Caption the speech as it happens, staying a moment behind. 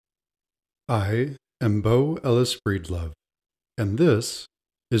I am Bo Ellis Breedlove, and this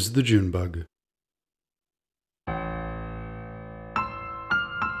is the June Bug.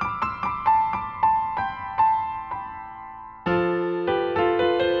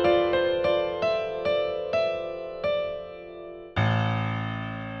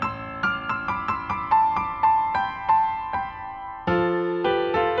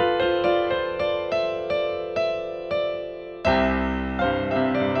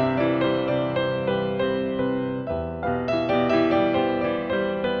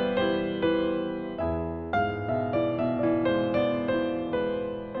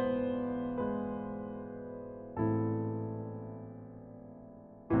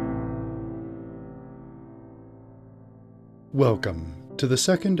 Welcome to the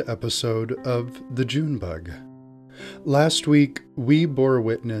second episode of The June Bug. Last week, we bore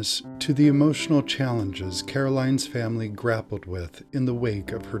witness to the emotional challenges Caroline's family grappled with in the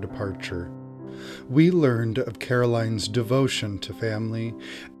wake of her departure. We learned of Caroline's devotion to family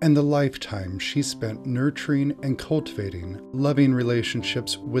and the lifetime she spent nurturing and cultivating loving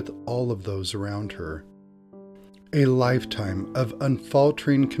relationships with all of those around her. A lifetime of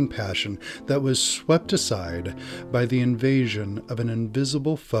unfaltering compassion that was swept aside by the invasion of an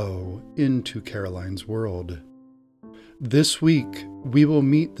invisible foe into Caroline's world. This week, we will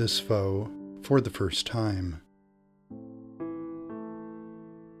meet this foe for the first time.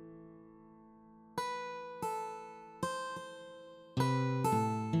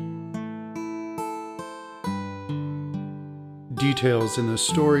 Details in the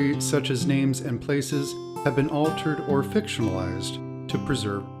story, such as names and places, have been altered or fictionalized to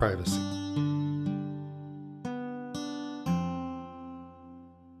preserve privacy.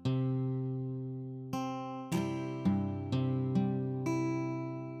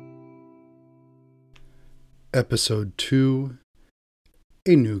 Episode 2: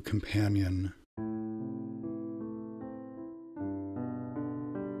 A New Companion.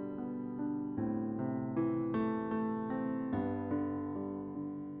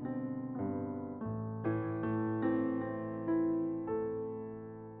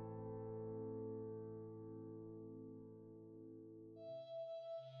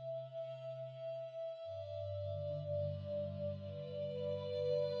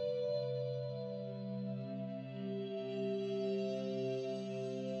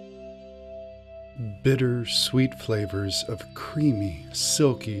 Bitter, sweet flavors of creamy,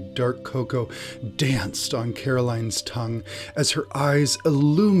 silky, dark cocoa danced on Caroline's tongue as her eyes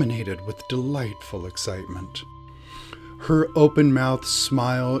illuminated with delightful excitement. Her open-mouthed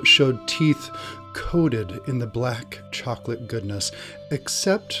smile showed teeth coated in the black chocolate goodness,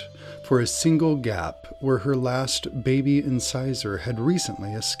 except for a single gap where her last baby incisor had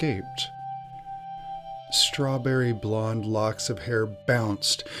recently escaped. Strawberry blonde locks of hair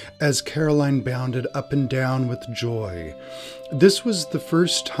bounced as Caroline bounded up and down with joy. This was the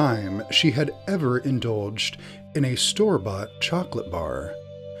first time she had ever indulged in a store-bought chocolate bar.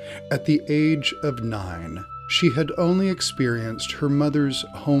 At the age of 9, she had only experienced her mother's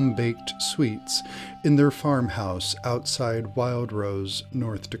home-baked sweets in their farmhouse outside Wild Rose,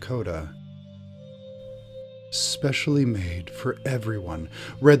 North Dakota. Specially made for everyone,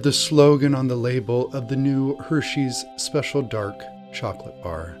 read the slogan on the label of the new Hershey's Special Dark Chocolate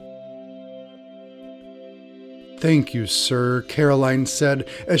Bar. "Thank you, sir," Caroline said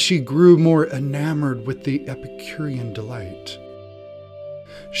as she grew more enamored with the Epicurean delight.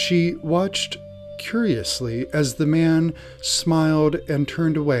 She watched curiously as the man smiled and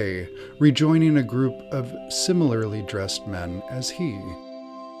turned away, rejoining a group of similarly dressed men as he.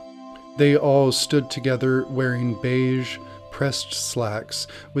 They all stood together wearing beige, pressed slacks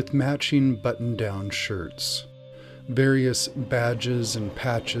with matching button-down shirts. Various badges and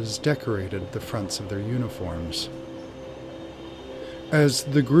patches decorated the fronts of their uniforms. As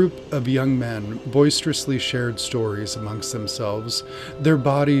the group of young men boisterously shared stories amongst themselves, their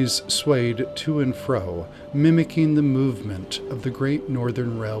bodies swayed to and fro, mimicking the movement of the Great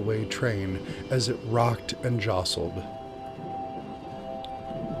Northern Railway train as it rocked and jostled.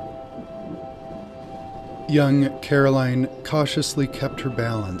 Young Caroline cautiously kept her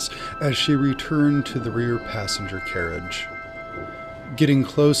balance as she returned to the rear passenger carriage. Getting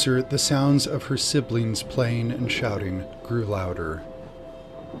closer, the sounds of her siblings playing and shouting grew louder.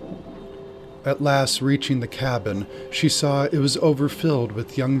 At last, reaching the cabin, she saw it was overfilled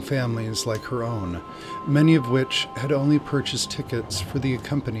with young families like her own, many of which had only purchased tickets for the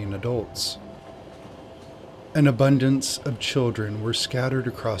accompanying adults. An abundance of children were scattered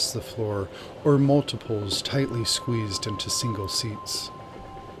across the floor, or multiples tightly squeezed into single seats.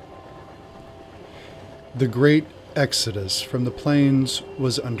 The great exodus from the plains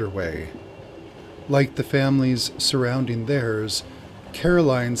was underway. Like the families surrounding theirs,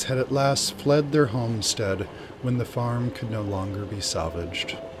 Caroline's had at last fled their homestead when the farm could no longer be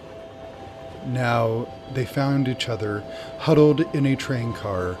salvaged. Now they found each other huddled in a train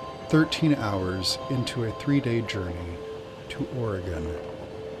car 13 hours into a 3-day journey to Oregon.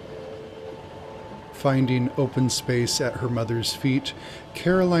 Finding open space at her mother's feet,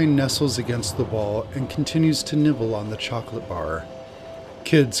 Caroline nestles against the wall and continues to nibble on the chocolate bar.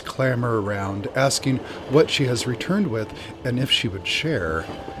 Kids clamor around, asking what she has returned with and if she would share.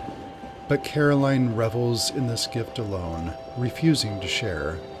 But Caroline revels in this gift alone, refusing to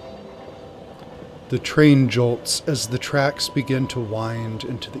share. The train jolts as the tracks begin to wind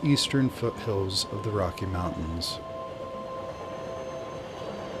into the eastern foothills of the Rocky Mountains.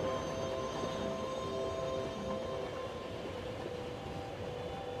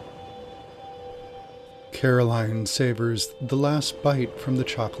 Caroline savors the last bite from the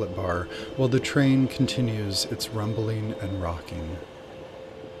chocolate bar while the train continues its rumbling and rocking.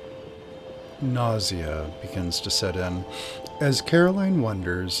 Nausea begins to set in as Caroline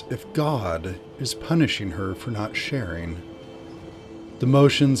wonders if God is punishing her for not sharing. The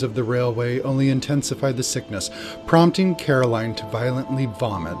motions of the railway only intensify the sickness, prompting Caroline to violently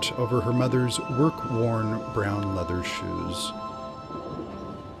vomit over her mother's work-worn brown leather shoes.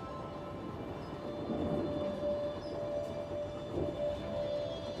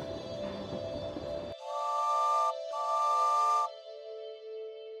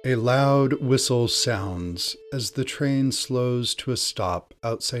 A loud whistle sounds as the train slows to a stop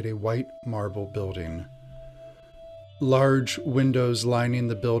outside a white marble building. Large windows lining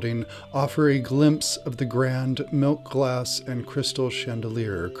the building offer a glimpse of the grand milk glass and crystal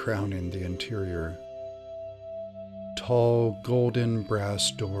chandelier crowning the interior. Tall golden brass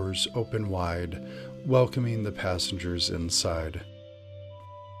doors open wide, welcoming the passengers inside.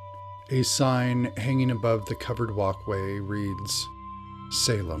 A sign hanging above the covered walkway reads,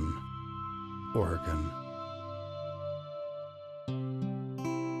 Salem, Oregon.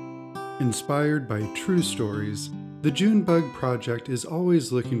 Inspired by true stories, the Junebug Project is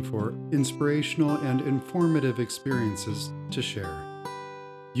always looking for inspirational and informative experiences to share.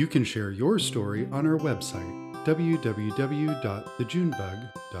 You can share your story on our website,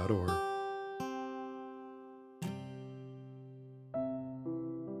 www.thejunebug.org.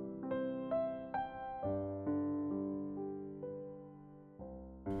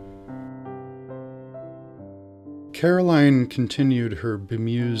 Caroline continued her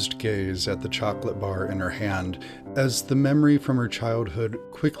bemused gaze at the chocolate bar in her hand as the memory from her childhood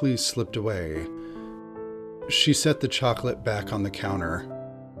quickly slipped away. She set the chocolate back on the counter.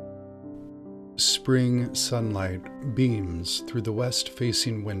 Spring sunlight beams through the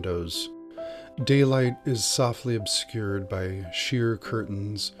west-facing windows. Daylight is softly obscured by sheer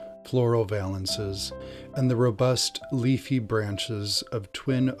curtains, floral valances, and the robust, leafy branches of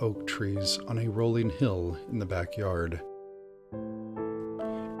twin oak trees on a rolling hill in the backyard.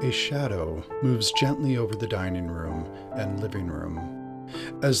 A shadow moves gently over the dining room and living room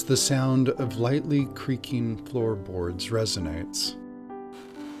as the sound of lightly creaking floorboards resonates.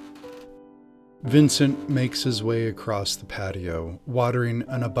 Vincent makes his way across the patio, watering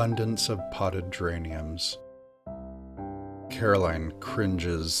an abundance of potted geraniums. Caroline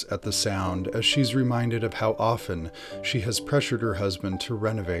cringes at the sound as she's reminded of how often she has pressured her husband to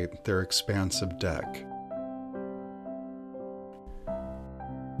renovate their expansive deck.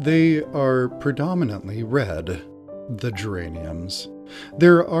 They are predominantly red, the geraniums.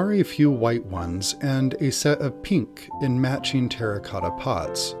 There are a few white ones and a set of pink in matching terracotta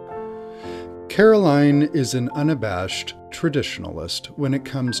pots. Caroline is an unabashed traditionalist when it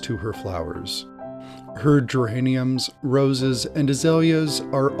comes to her flowers. Her geraniums, roses, and azaleas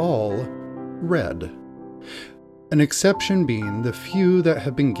are all red. An exception being the few that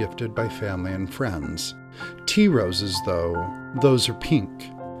have been gifted by family and friends. Tea roses, though, those are pink.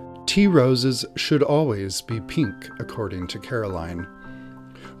 Tea roses should always be pink, according to Caroline.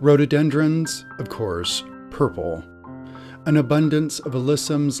 Rhododendrons, of course, purple. An abundance of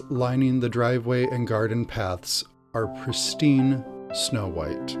alyssums lining the driveway and garden paths are pristine snow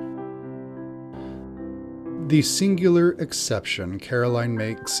white. The singular exception Caroline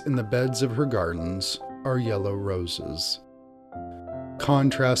makes in the beds of her gardens are yellow roses.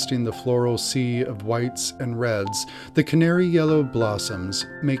 Contrasting the floral sea of whites and reds, the canary yellow blossoms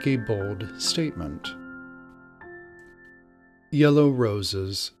make a bold statement. Yellow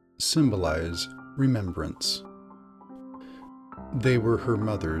roses symbolize remembrance. They were her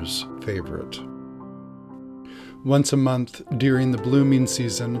mother's favorite. Once a month during the blooming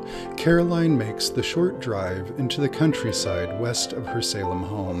season, Caroline makes the short drive into the countryside west of her Salem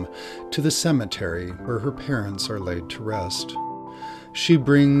home, to the cemetery where her parents are laid to rest. She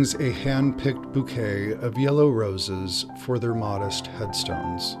brings a hand-picked bouquet of yellow roses for their modest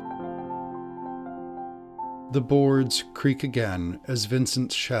headstones. The boards creak again as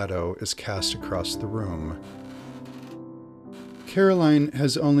Vincent's shadow is cast across the room. Caroline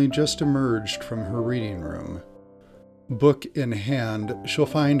has only just emerged from her reading room. Book in hand, she'll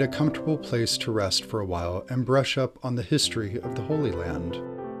find a comfortable place to rest for a while and brush up on the history of the Holy Land.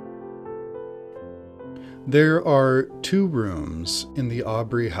 There are 2 rooms in the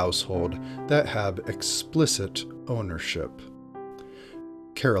Aubrey household that have explicit ownership: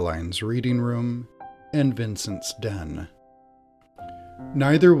 Caroline's reading room and Vincent's den.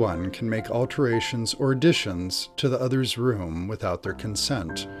 Neither one can make alterations or additions to the other's room without their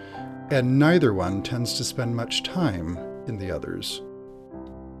consent, and neither one tends to spend much time in the other's.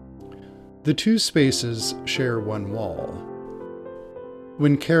 The 2 spaces share one wall.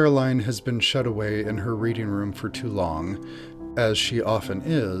 When Caroline has been shut away in her reading room for too long, as she often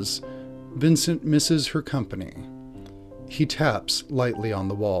is, Vincent misses her company. He taps lightly on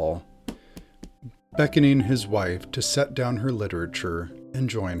the wall, beckoning his wife to set down her literature and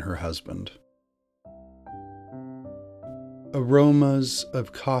join her husband. Aromas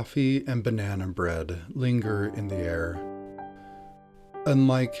of coffee and banana bread linger in the air.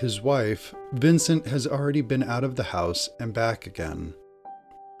 Unlike his wife, Vincent has already been out of the house and back again.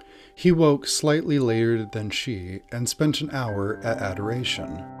 He woke slightly later than she and spent an hour at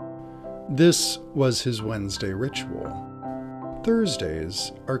adoration. This was his Wednesday ritual.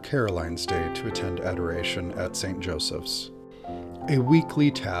 Thursdays are Caroline's day to attend adoration at St. Joseph's, a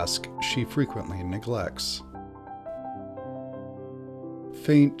weekly task she frequently neglects.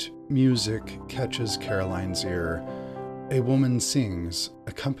 Faint music catches Caroline's ear. A woman sings,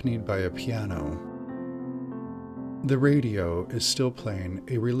 accompanied by a piano. The radio is still playing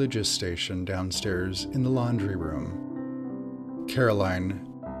a religious station downstairs in the laundry room. Caroline,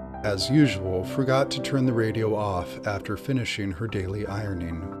 as usual, forgot to turn the radio off after finishing her daily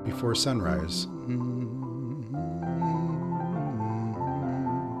ironing before sunrise.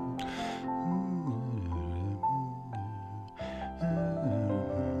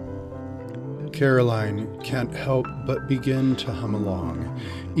 Caroline can't help but begin to hum along,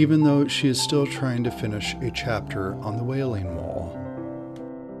 even though she is still trying to finish a chapter on the Wailing Wall.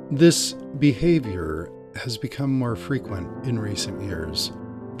 This behavior has become more frequent in recent years,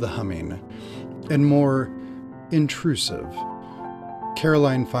 the humming, and more intrusive.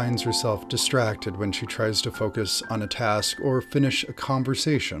 Caroline finds herself distracted when she tries to focus on a task or finish a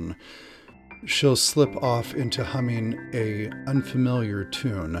conversation. She'll slip off into humming an unfamiliar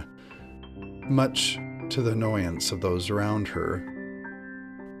tune, much to the annoyance of those around her.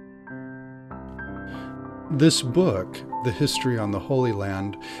 This book, The History on the Holy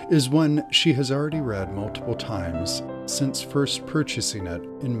Land, is one she has already read multiple times since first purchasing it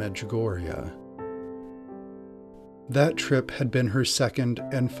in Medjugorje. That trip had been her second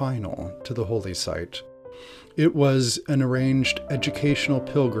and final to the holy site. It was an arranged educational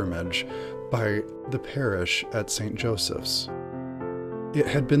pilgrimage by the parish at St. Joseph's. It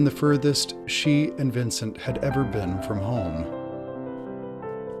had been the furthest she and Vincent had ever been from home.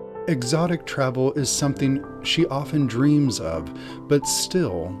 Exotic travel is something she often dreams of, but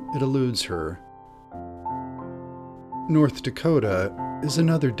still it eludes her. North Dakota is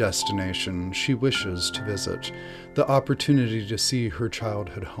another destination she wishes to visit, the opportunity to see her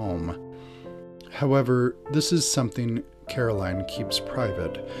childhood home. However, this is something Caroline keeps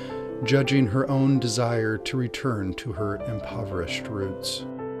private, judging her own desire to return to her impoverished roots.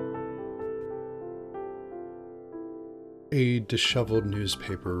 A disheveled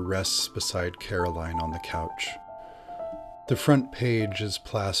newspaper rests beside Caroline on the couch. The front page is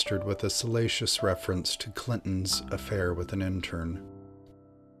plastered with a salacious reference to Clinton's affair with an intern.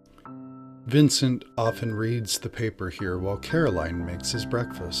 Vincent often reads the paper here while Caroline makes his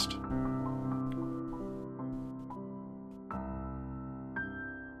breakfast.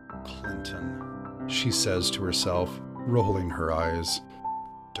 Clinton, she says to herself, rolling her eyes.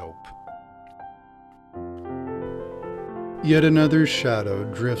 Dope. Yet another shadow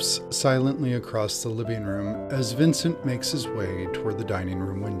drifts silently across the living room as Vincent makes his way toward the dining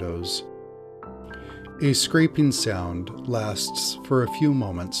room windows. A scraping sound lasts for a few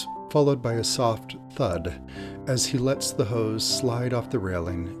moments, followed by a soft thud as he lets the hose slide off the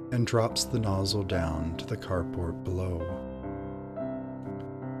railing and drops the nozzle down to the carport below.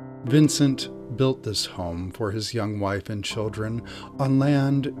 Vincent built this home for his young wife and children on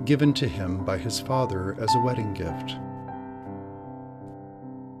land given to him by his father as a wedding gift.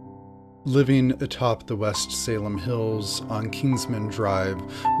 Living atop the West Salem Hills on Kingsman Drive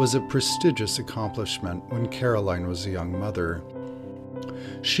was a prestigious accomplishment when Caroline was a young mother.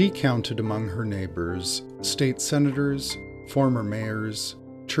 She counted among her neighbors state senators, former mayors,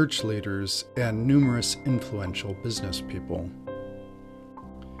 church leaders, and numerous influential business people.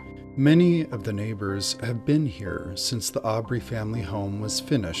 Many of the neighbors have been here since the Aubrey family home was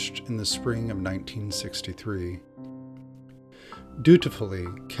finished in the spring of 1963. Dutifully,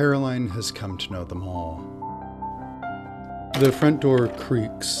 Caroline has come to know them all. The front door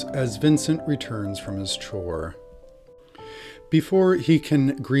creaks as Vincent returns from his chore. Before he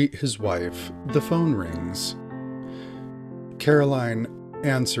can greet his wife, the phone rings. Caroline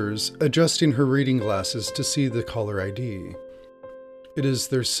answers, adjusting her reading glasses to see the caller ID. It is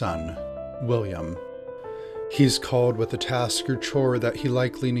their son, William. He's called with a task or chore that he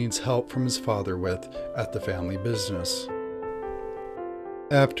likely needs help from his father with at the family business.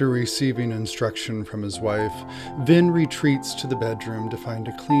 After receiving instruction from his wife, Vin retreats to the bedroom to find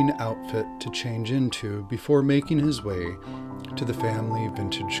a clean outfit to change into before making his way to the family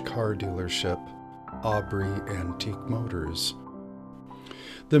vintage car dealership, Aubrey Antique Motors.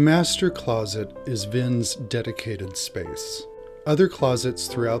 The master closet is Vin's dedicated space. Other closets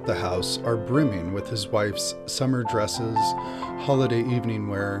throughout the house are brimming with his wife's summer dresses, holiday evening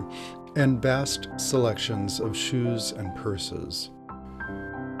wear, and vast selections of shoes and purses.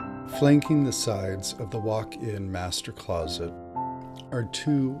 Flanking the sides of the walk-in master closet are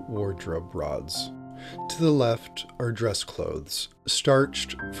two wardrobe rods. To the left are dress clothes,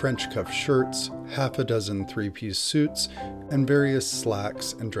 starched French cuff shirts, half a dozen three-piece suits, and various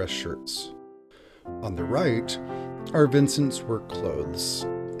slacks and dress shirts. On the right are Vincent's work clothes,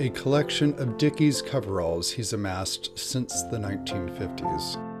 a collection of Dickies coveralls he's amassed since the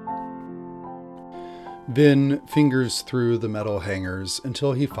 1950s. Vin fingers through the metal hangers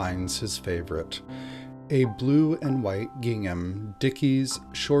until he finds his favorite, a blue and white gingham Dickies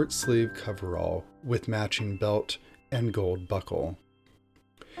short-sleeve coverall with matching belt and gold buckle.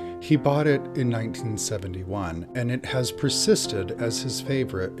 He bought it in 1971, and it has persisted as his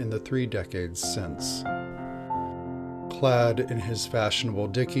favorite in the 3 decades since. Clad in his fashionable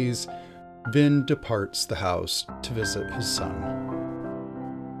Dickies, Vin departs the house to visit his son.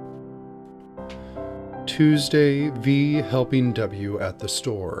 Tuesday, V helping W at the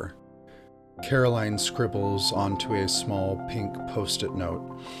store. Caroline scribbles onto a small pink post-it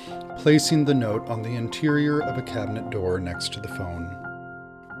note, placing the note on the interior of a cabinet door next to the phone.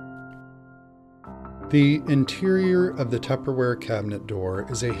 The interior of the Tupperware cabinet door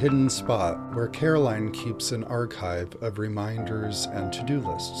is a hidden spot where Caroline keeps an archive of reminders and to-do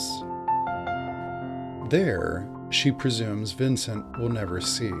lists. There, she presumes Vincent will never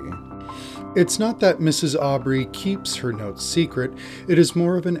see. It's not that Mrs. Aubrey keeps her notes secret, it is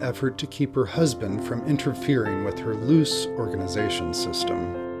more of an effort to keep her husband from interfering with her loose organization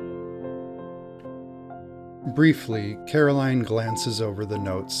system. Briefly, Caroline glances over the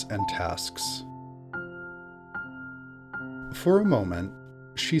notes and tasks. For a moment,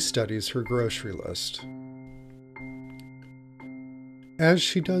 she studies her grocery list. As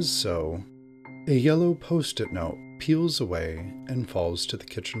she does so, a yellow post-it note peels away and falls to the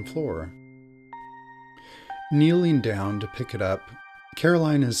kitchen floor. Kneeling down to pick it up,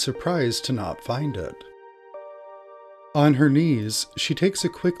 Caroline is surprised to not find it. On her knees, she takes a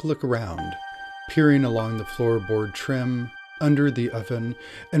quick look around, peering along the floorboard trim, under the oven,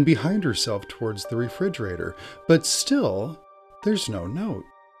 and behind herself towards the refrigerator, but still, there's no note.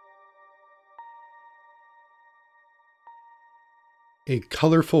 A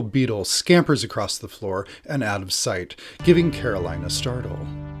colorful beetle scampers across the floor and out of sight, giving Caroline a startle.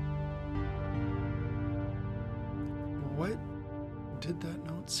 What did that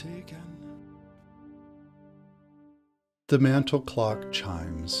note say again? The mantel clock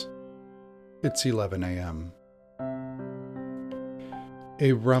chimes. It's 11 a.m.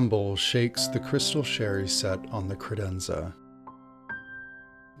 A rumble shakes the crystal sherry set on the credenza.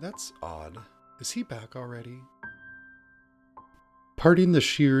 That's odd. Is he back already? Parting the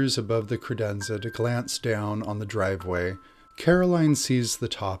shears above the credenza to glance down on the driveway, Caroline sees the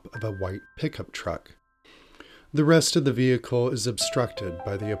top of a white pickup truck. The rest of the vehicle is obstructed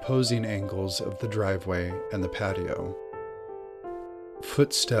by the opposing angles of the driveway and the patio.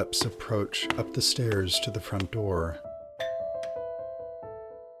 Footsteps approach up the stairs to the front door.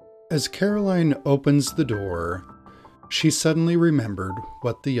 As Caroline opens the door, she suddenly remembered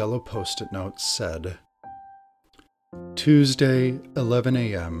what the yellow post-it note said. Tuesday, 11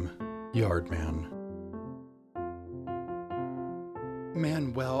 a.m., Yardman.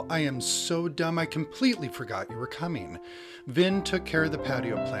 Manuel, I am so dumb I completely forgot you were coming. Vin took care of the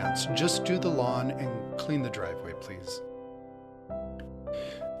patio plants. Just do the lawn and clean the driveway, please.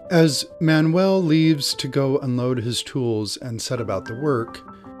 As Manuel leaves to go unload his tools and set about the work,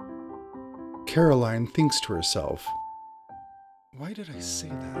 Caroline thinks to herself, why did I say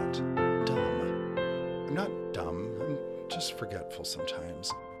that? Dumb. I'm not dumb, I'm just forgetful sometimes.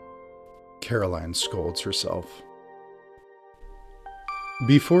 Caroline scolds herself.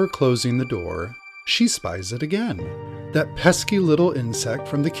 Before closing the door, she spies it again. That pesky little insect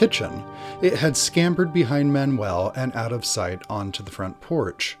from the kitchen. It had scampered behind Manuel and out of sight onto the front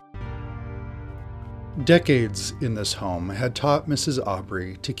porch. Decades in this home had taught Mrs.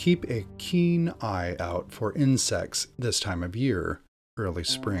 Aubrey to keep a keen eye out for insects this time of year, early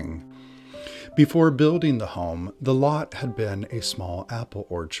spring. Before building the home, the lot had been a small apple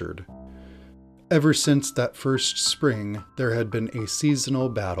orchard. Ever since that first spring, there had been a seasonal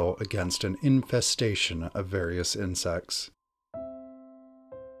battle against an infestation of various insects.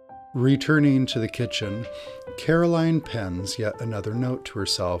 Returning to the kitchen, Caroline pens yet another note to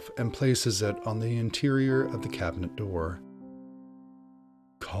herself and places it on the interior of the cabinet door.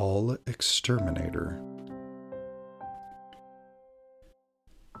 Call exterminator.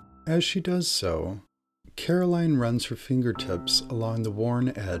 As she does so, Caroline runs her fingertips along the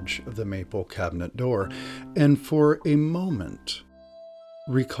worn edge of the maple cabinet door, and for a moment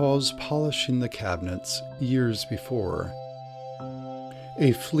recalls polishing the cabinets years before.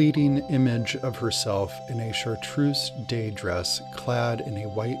 A fleeting image of herself in a chartreuse day dress clad in a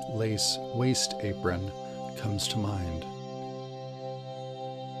white lace waist apron comes to mind.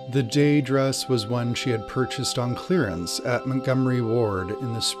 The day dress was one she had purchased on clearance at Montgomery Ward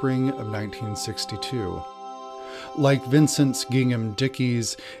in the spring of 1962. Like Vincent's gingham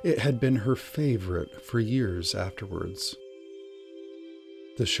dickies, it had been her favorite for years afterwards.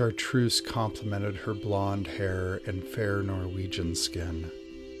 The chartreuse complemented her blonde hair and fair Norwegian skin.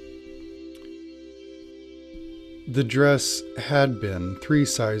 The dress had been 3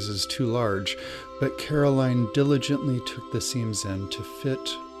 sizes too large, but Caroline diligently took the seams in to fit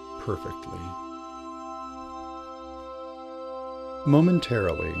perfectly.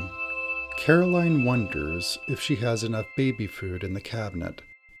 Momentarily, Caroline wonders if she has enough baby food in the cabinet,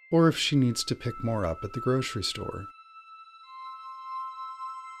 or if she needs to pick more up at the grocery store.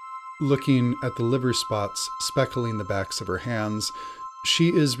 Looking at the liver spots speckling the backs of her hands, she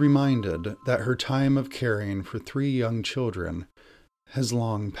is reminded that her time of caring for 3 young children has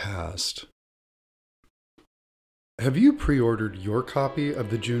long passed. Have you pre-ordered your copy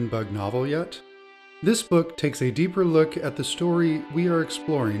of the Junebug novel yet? This book takes a deeper look at the story we are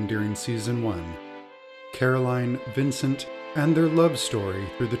exploring during Season 1. Caroline, Vincent, and their love story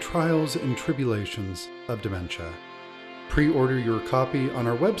through the trials and tribulations of dementia. Pre-order your copy on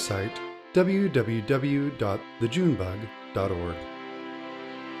our website, www.thejunebug.org.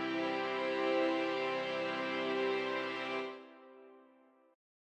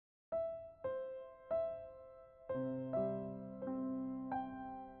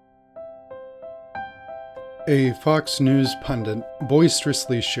 A Fox News pundit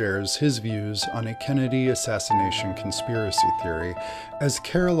boisterously shares his views on a Kennedy assassination conspiracy theory as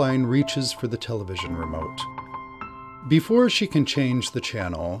Caroline reaches for the television remote. Before she can change the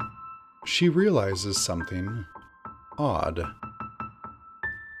channel, she realizes something odd.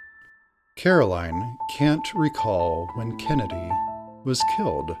 Caroline can't recall when Kennedy was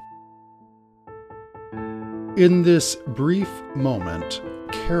killed. In this brief moment,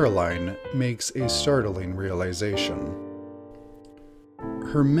 Caroline makes a startling realization.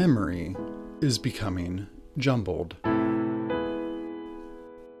 Her memory is becoming jumbled.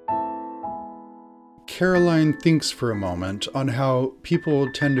 Caroline thinks for a moment on how people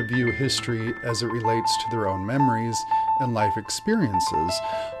tend to view history as it relates to their own memories and life experiences,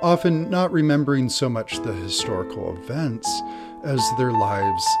 often not remembering so much the historical events as their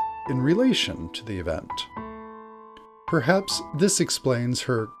lives in relation to the event. Perhaps this explains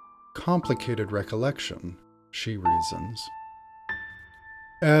her complicated recollection, she reasons.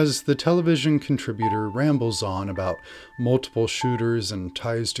 As the television contributor rambles on about multiple shooters and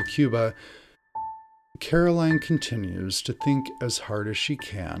ties to Cuba, Caroline continues to think as hard as she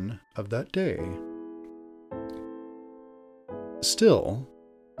can of that day. Still,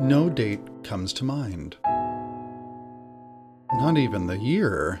 no date comes to mind. Not even the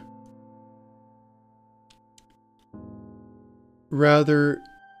year. Rather,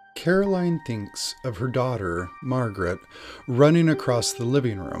 Caroline thinks of her daughter, Margaret, running across the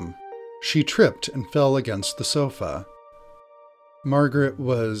living room. She tripped and fell against the sofa. Margaret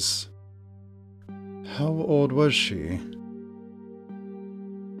was How old was she?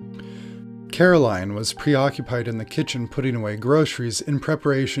 Caroline was preoccupied in the kitchen putting away groceries in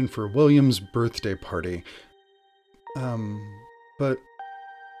preparation for William's birthday party. But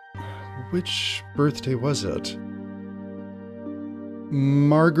which birthday was it?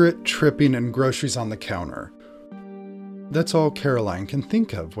 Margaret tripping and groceries on the counter. That's all Caroline can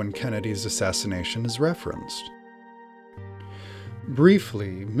think of when Kennedy's assassination is referenced.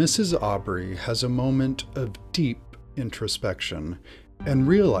 Briefly, Mrs. Aubrey has a moment of deep introspection and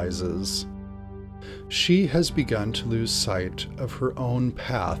realizes she has begun to lose sight of her own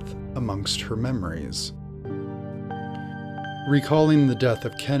path amongst her memories. Recalling the death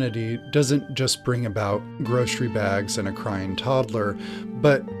of Kennedy doesn't just bring about grocery bags and a crying toddler,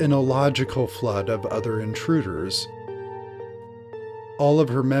 but an illogical flood of other intruders. All of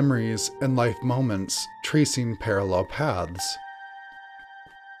her memories and life moments tracing parallel paths.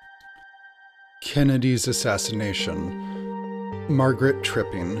 Kennedy's assassination, Margaret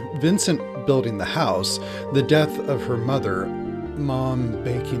tripping, Vincent building the house, the death of her mother, Mom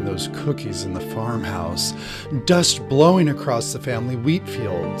baking those cookies in the farmhouse, dust blowing across the family wheat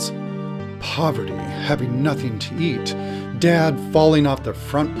fields, poverty, having nothing to eat, Dad falling off the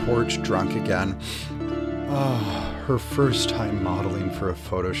front porch drunk again. Her first time modeling for a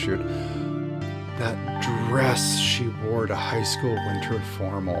photo shoot. That dress she wore to high school winter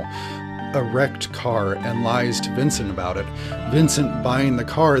formal. A wrecked car and lies to Vincent about it. Vincent buying the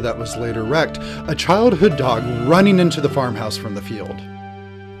car that was later wrecked. A childhood dog running into the farmhouse from the field.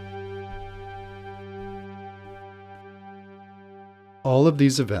 All of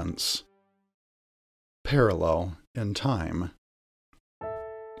these events parallel in time.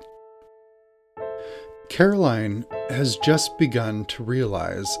 Caroline has just begun to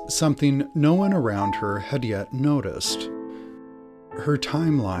realize something no one around her had yet noticed. Her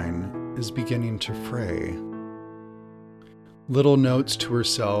timeline is beginning to fray. Little notes to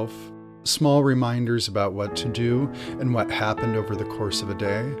herself, small reminders about what to do and what happened over the course of a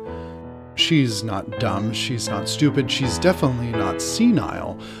day. She's not dumb, she's not stupid, she's definitely not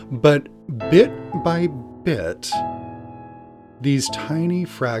senile, but bit by bit, these tiny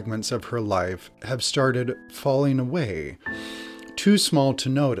fragments of her life have started falling away. Too small to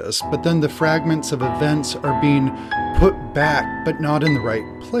notice, but then the fragments of events are being put back, but not in the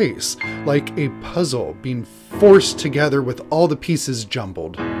right place, like a puzzle being forced together with all the pieces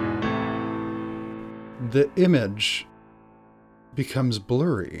jumbled. The image becomes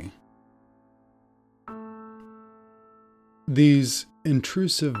blurry. These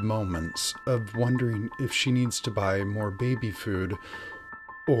intrusive moments of wondering if she needs to buy more baby food,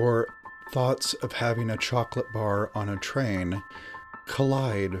 or thoughts of having a chocolate bar on a train,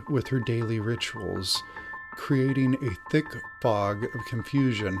 collide with her daily rituals, creating a thick fog of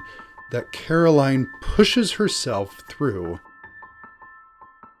confusion that Caroline pushes herself through.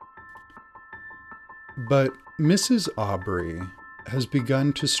 But Mrs. Aubrey has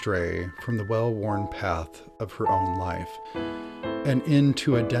begun to stray from the well-worn path of her own life and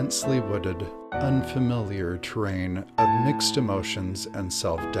into a densely wooded, unfamiliar terrain of mixed emotions and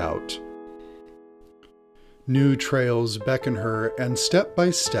self-doubt. New trails beckon her, and step by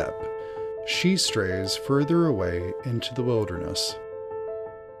step, she strays further away into the wilderness.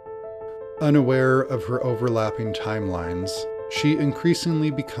 Unaware of her overlapping timelines, she increasingly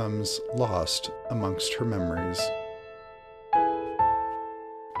becomes lost amongst her memories.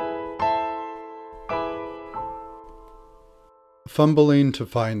 Fumbling to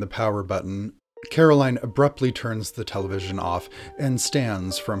find the power button, Caroline abruptly turns the television off and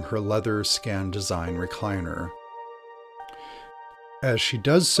stands from her leather scan design recliner. As she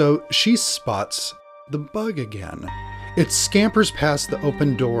does so, she spots the bug again. It scampers past the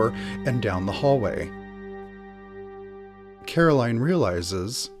open door and down the hallway. Caroline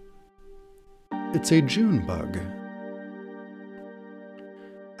realizes it's a June bug.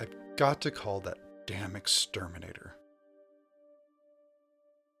 I've got to call that damn exterminator.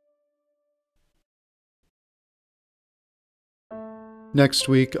 Next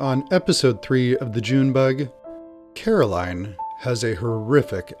week on episode 3 of The June Bug, Caroline has a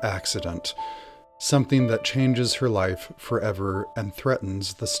horrific accident, something that changes her life forever and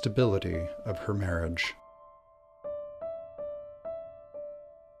threatens the stability of her marriage.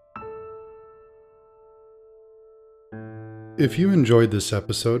 If you enjoyed this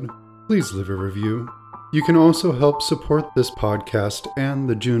episode, please leave a review. You can also help support this podcast and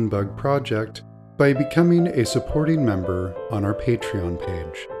the June Bug Project by becoming a supporting member on our Patreon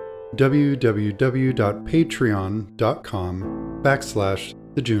page,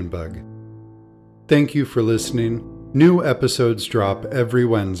 www.patreon.com/thejunebug. Thank you for listening. New episodes drop every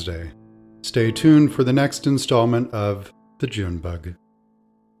Wednesday. Stay tuned for the next installment of The June Bug.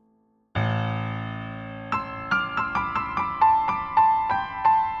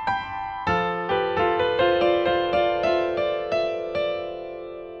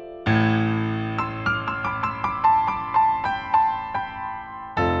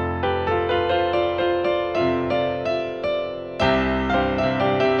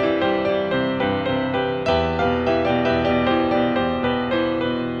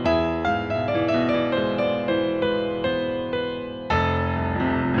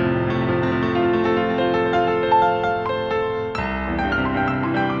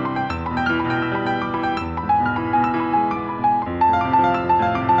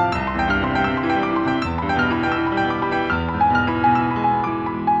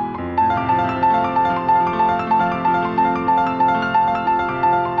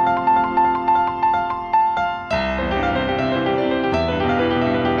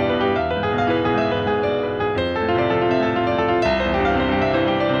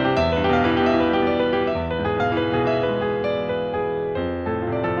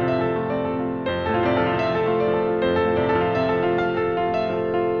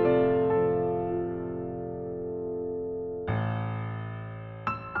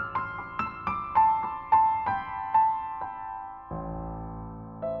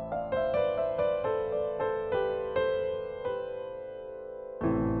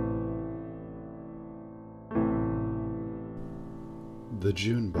 The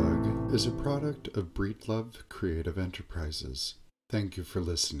June Bug is a product of Breedlove Creative Enterprises. Thank you for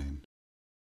listening.